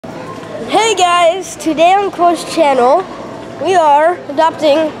Hey guys, today on Cole's channel, we are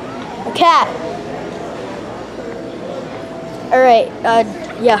adopting a cat. Alright,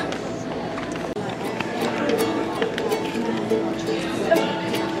 yeah.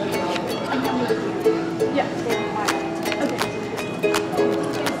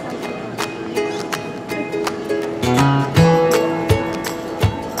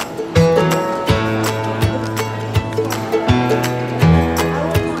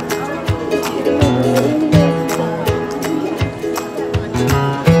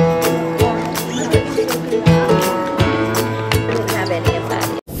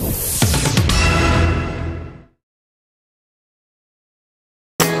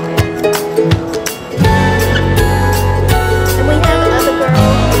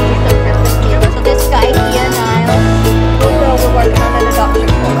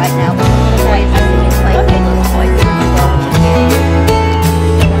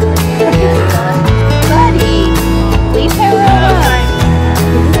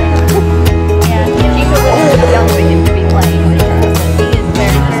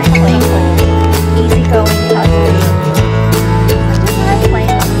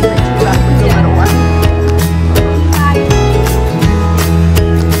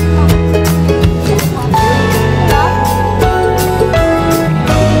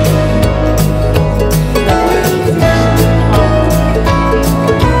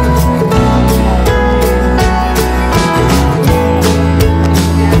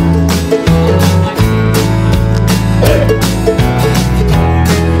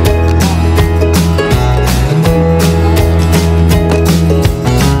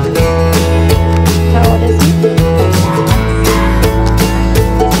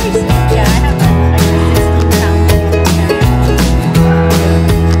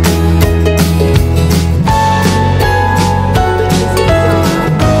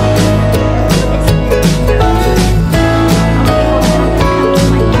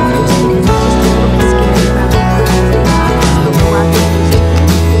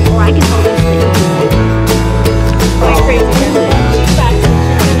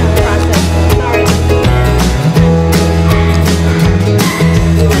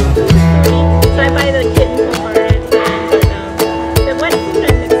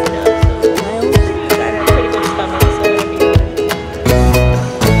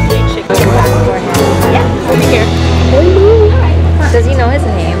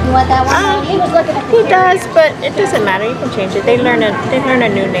 He does, but it doesn't matter. You can change it. They learn a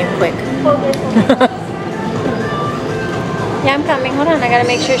new name quick. Yeah, I'm coming. Hold on, I gotta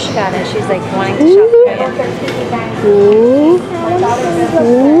make sure she got it. She's like wanting to shop. We're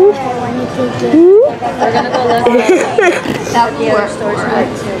gonna go look at the other stores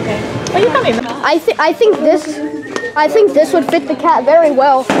too. Okay. Are you coming? I think this would fit the cat very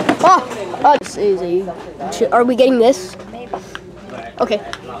well. Oh, this is easy. Are we getting this? Maybe. Okay.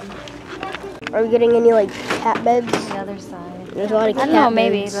 Are we getting any like cat beds? The other side. There's a lot of cat I don't know, beds.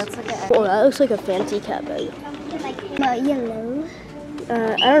 maybe. Let's look at it. Oh, that looks like a fancy cat bed. Yellow.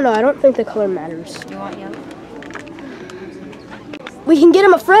 I don't know. I don't think the color matters. You want yellow? We can get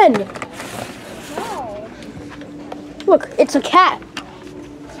him a friend. No. Look, it's a cat.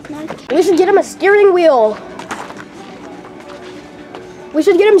 We should get him a steering wheel. We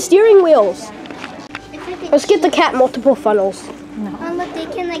should get him steering wheels. Let's get the cat multiple funnels. No. Look, they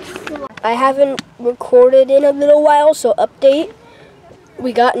can like fly. I haven't recorded in a little while, so update.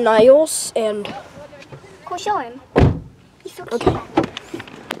 We got Niles and... Go show him. He's so cute. Okay.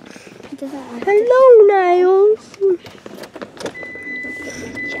 Hello, Niles.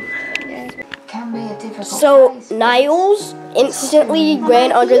 So Niles instantly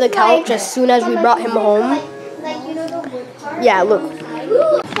ran under the couch as soon as we brought him home. Yeah, look.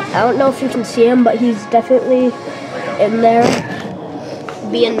 I don't know if you can see him, but he's definitely in there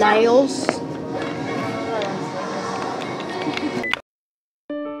being Niles.